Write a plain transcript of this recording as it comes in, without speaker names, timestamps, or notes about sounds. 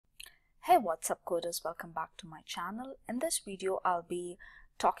Hey, what's up coders, welcome back to my channel. In this video I'll be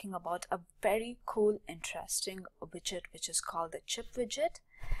talking about a very cool, interesting widget which is called the chip widget.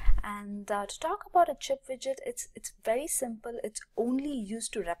 And to talk about a chip widget, it's very simple. It's only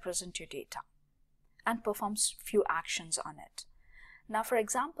used to represent your data and performs few actions on it. Now for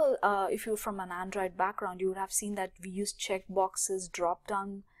example, if you're from an Android background, you would have seen that we use checkboxes, drop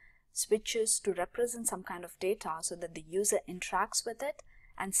down switches to represent some kind of data so that the user interacts with it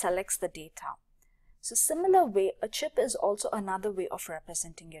and selects the data. So similar way, a chip is also another way of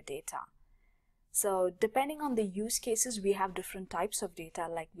representing your data. So depending on the use cases, we have different types of data,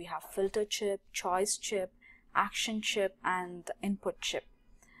 like we have filter chip, choice chip, action chip, and input chip.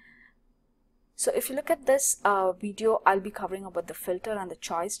 So if you look at this video, I'll be covering about the filter and the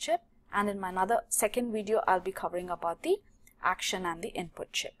choice chip, and in my second video I'll be covering about the action and the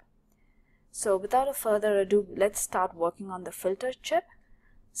input chip. So without a further ado, let's start working on the filter chip.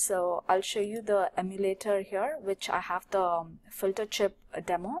 So I'll show you the emulator here, which I have the filter chip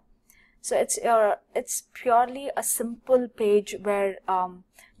demo. So it's purely a simple page where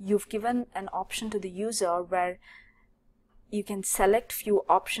you've given an option to the user where you can select few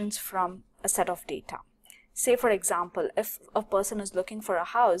options from a set of data. Say for example, if a person is looking for a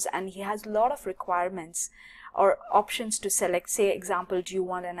house and he has a lot of requirements or options to select, say example, do you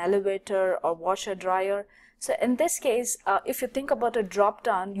want an elevator or washer dryer? So in this case, if you think about a drop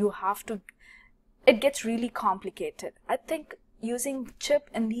down, it gets really complicated. I think using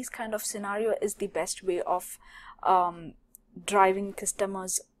chip in these kind of scenario is the best way of driving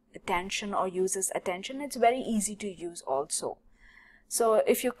customers' attention or users' attention. It's very easy to use also. So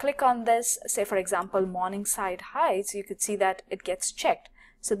if you click on this, say for example, Morningside Heights, you could see that it gets checked.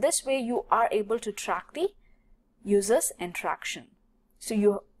 So this way you are able to track the user's interaction. So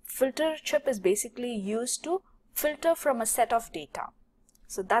your filter chip is basically used to filter from a set of data.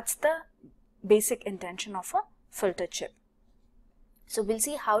 So that's the basic intention of a filter chip. So we'll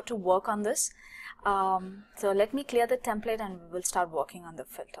see how to work on this. So let me clear the template and we will start working on the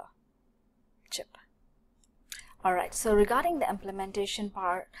filter chip. Alright, so regarding the implementation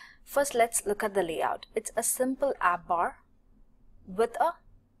part, first let's look at the layout. It's a simple app bar with a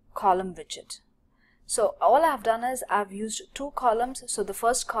column widget. So all I've done is I've used two columns. So the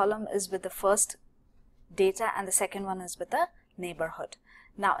first column is with the first data and the second one is with the neighborhood.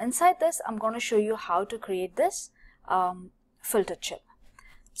 Now inside this, I'm going to show you how to create this filter chip.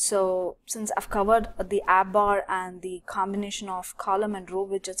 So since I've covered the app bar and the combination of column and row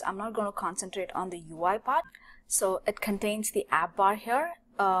widgets, I'm not going to concentrate on the UI part. So it contains the app bar here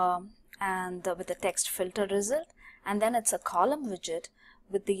and with the text filter result, and then it's a column widget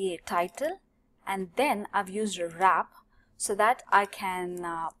with the title. And then I've used a wrap so that I can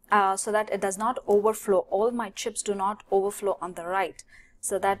so that it does not overflow. All my chips do not overflow on the right,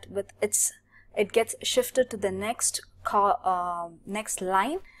 so that it gets shifted to the next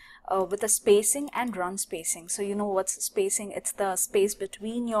line with a spacing and run spacing. So you know what's spacing? It's the space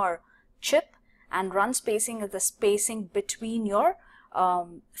between your chip, and run spacing is the spacing between your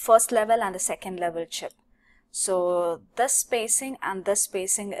first level and the second level chip. So this spacing and this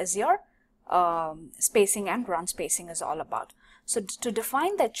spacing is your spacing and run spacing is all about. So to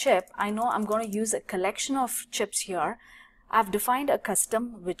define the chip, I know I'm going to use a collection of chips here. I've defined a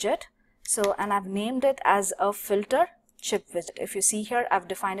custom widget, and I've named it as a filter chip widget. If you see here, I've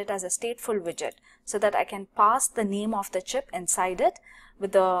defined it as a stateful widget so that I can pass the name of the chip inside it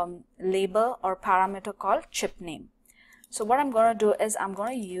with a label or parameter called chip name. So what I'm going to do is I'm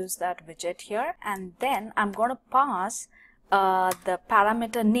going to use that widget here, and then I'm going to pass the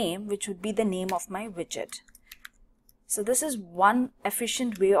parameter name, which would be the name of my widget. So this is one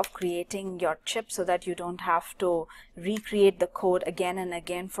efficient way of creating your chip so that you don't have to recreate the code again and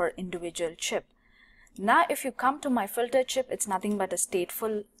again for individual chip. Now if you come to my filter chip, it's nothing but a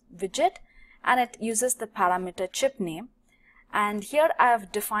stateful widget and it uses the parameter chip name. And here I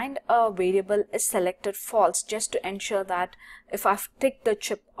have defined a variable is selected false just to ensure that if I've ticked the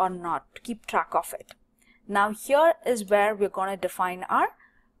chip or not, to keep track of it. Now here is where we're going to define our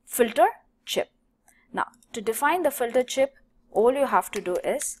filter chip. Now to define the filter chip, all you have to do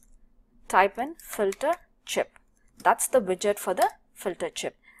is type in filter chip. That's the widget for the filter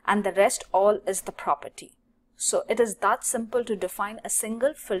chip, and the rest all is the property. So it is that simple to define a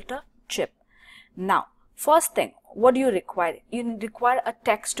single filter chip. Now first thing, what do you require? You require a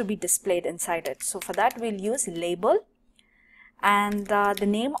text to be displayed inside it. So for that we'll use label. And the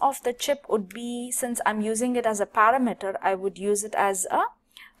name of the chip would be, since I'm using it as a parameter, I would use it as a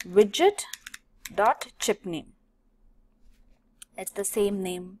widget.chipName. It's the same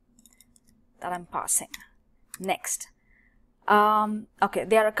name that I'm passing. Next, Okay,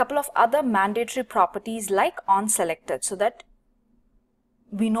 there are a couple of other mandatory properties like on selected, so that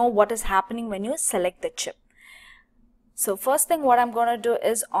we know what is happening when you select the chip. So first thing what I'm going to do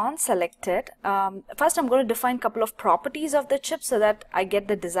is on selected. First I'm going to define a couple of properties of the chip so that I get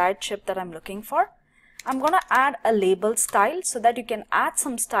the desired chip that I'm looking for. I'm going to add a label style so that you can add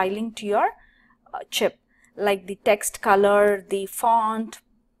some styling to your chip, like the text color, the font,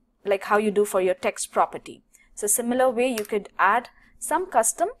 like how you do for your text property. So similar way you could add some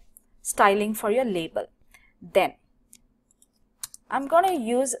custom styling for your label. Then I'm going to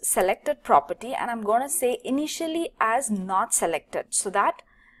use selected property and I'm going to say initially as not selected, so that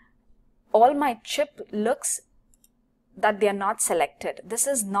all my chip looks that they are not selected. This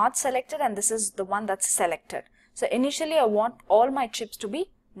is not selected and this is the one that's selected. So initially I want all my chips to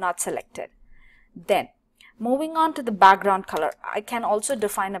be not selected. Then moving on to the background color, I can also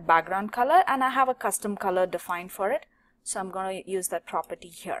define a background color and I have a custom color defined for it. So I'm going to use that property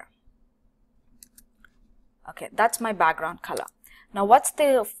here. Okay, that's my background color. Now what's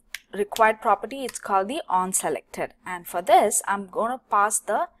the required property? It's called the on selected, and for this I'm going to pass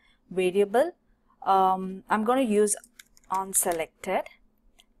the variable, I'm going to use on selected,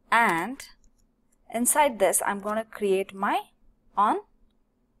 and inside this I'm going to create my on,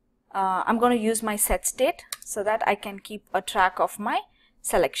 I'm going to use my set state so that I can keep a track of my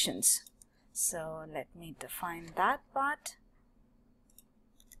selections. So let me define that part.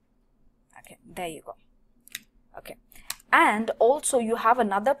 Okay, there you go. Okay. And also you have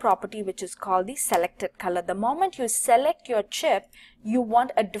another property which is called the selected color. The moment you select your chip, you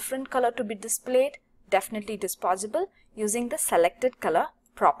want a different color to be displayed. Definitely it is possible using the selected color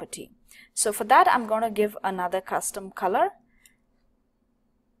property. So for that I'm going to give another custom color.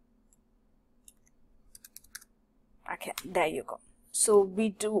 Okay, there you go. So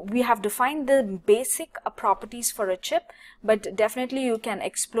we have defined the basic properties for a chip, but definitely you can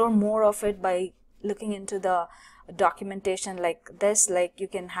explore more of it by looking into the documentation like this. Like you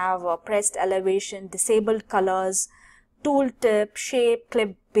can have a pressed elevation, disabled colors, tooltip, shape,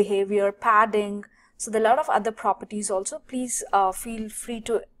 clip behavior, padding. So there are a lot of other properties also. Please feel free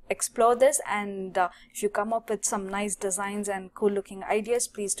to explore this, and if you come up with some nice designs and cool looking ideas,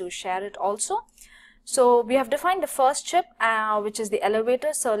 please do share it also. So we have defined the first chip, which is the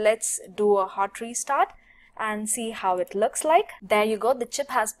elevator. So let's do a hot restart and see how it looks like. There you go, the chip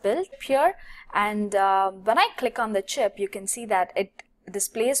has built here, and when I click on the chip you can see that it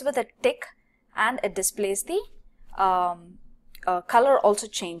displays with a tick and it displays the color also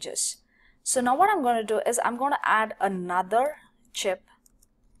changes. So now what I'm going to do is I'm going to add another chip,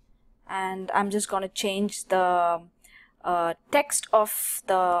 and I'm just going to change the text of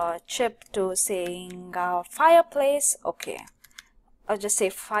the chip to saying fireplace. Okay, I'll just say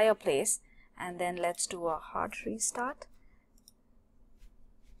fireplace, and then let's do a hard restart.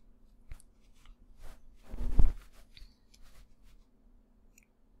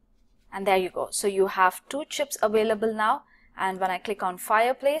 And there you go. So you have two chips available now, and when I click on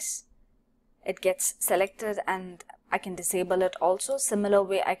fireplace it gets selected and I can disable it also. Similar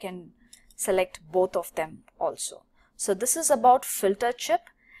way I can select both of them also. So this is about filter chip,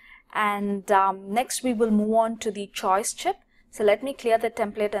 and next we will move on to the choice chip. So let me clear the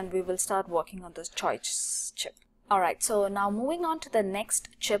template and we will start working on this choice chip. Alright, so now moving on to the next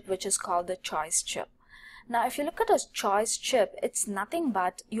chip, which is called the choice chip. Now if you look at a choice chip, it's nothing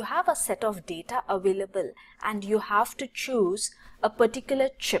but you have a set of data available and you have to choose a particular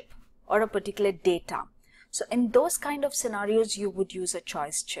chip or a particular data. So in those kind of scenarios you would use a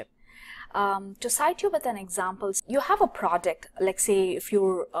choice chip. To cite you with an example, you have a product, like say if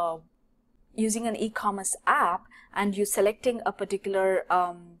you're using an e-commerce app and you're selecting a particular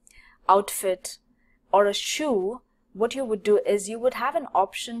outfit or a shoe, what you would do is you would have an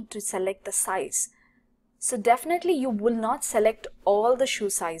option to select the size. So definitely you will not select all the shoe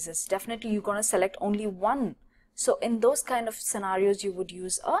sizes. Definitely you're going to select only one. So in those kind of scenarios you would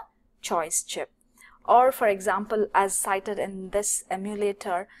use a choice chip. Or for example, as cited in this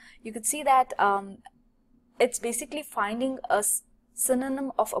emulator, you could see that it's basically finding a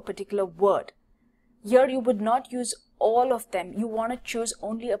synonym of a particular word. Here you would not use all of them. You want to choose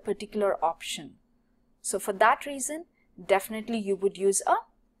only a particular option. So for that reason, definitely you would use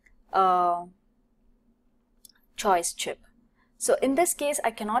a choice chip. So in this case,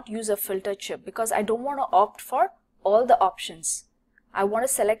 I cannot use a filter chip because I don't want to opt for all the options. I want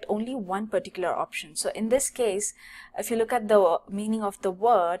to select only one particular option. So in this case, if you look at the meaning of the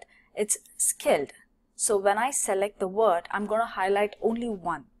word, it's skilled. So when I select the word, I'm going to highlight only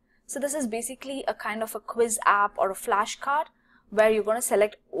one. So this is basically a kind of a quiz app or a flashcard where you're going to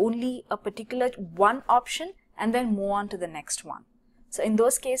select only a particular one option and then move on to the next one. So in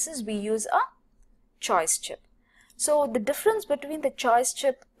those cases, we use a choice chip. So the difference between the choice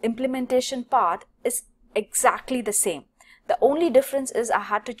chip implementation part is exactly the same. The only difference is I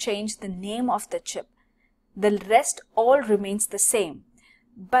had to change the name of the chip. The rest all remains the same.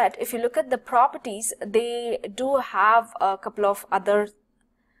 But if you look at the properties, they do have a couple of other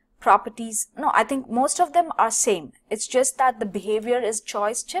properties. No, I think most of them are same. It's just that the behavior is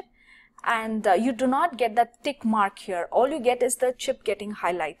choice chip, and you do not get that tick mark here. All you get is the chip getting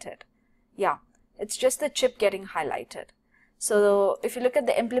highlighted. Yeah, it's just the chip getting highlighted. So if you look at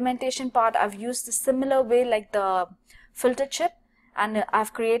the implementation part, I've used the similar way like the filter chip, and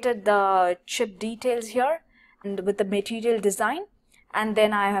I've created the chip details here and with the material design, and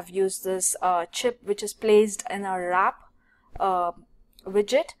then I have used this chip which is placed in a wrap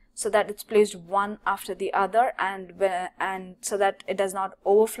widget, so that it's placed one after the other, and so that it does not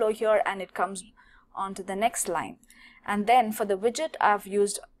overflow here and it comes onto the next line. And then for the widget,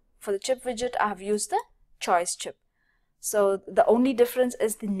 for the chip widget, I have used the choice chip. So the only difference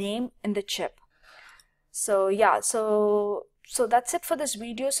is the name in the chip. So yeah, so that's it for this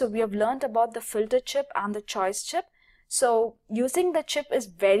video. So we have learned about the filter chip and the choice chip. So using the chip is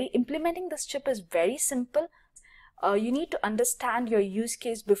implementing this chip is very simple. You need to understand your use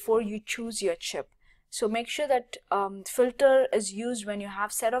case before you choose your chip. So make sure that filter is used when you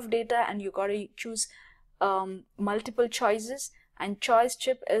have set of data and you got to choose multiple choices, and choice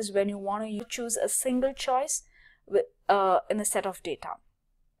chip is when you want to choose a single choice in a set of data.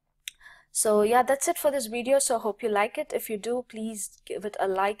 So yeah, that's it for this video. So hope you like it. If you do, please give it a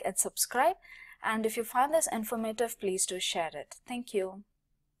like and subscribe. And if you find this informative, please do share it. Thank you.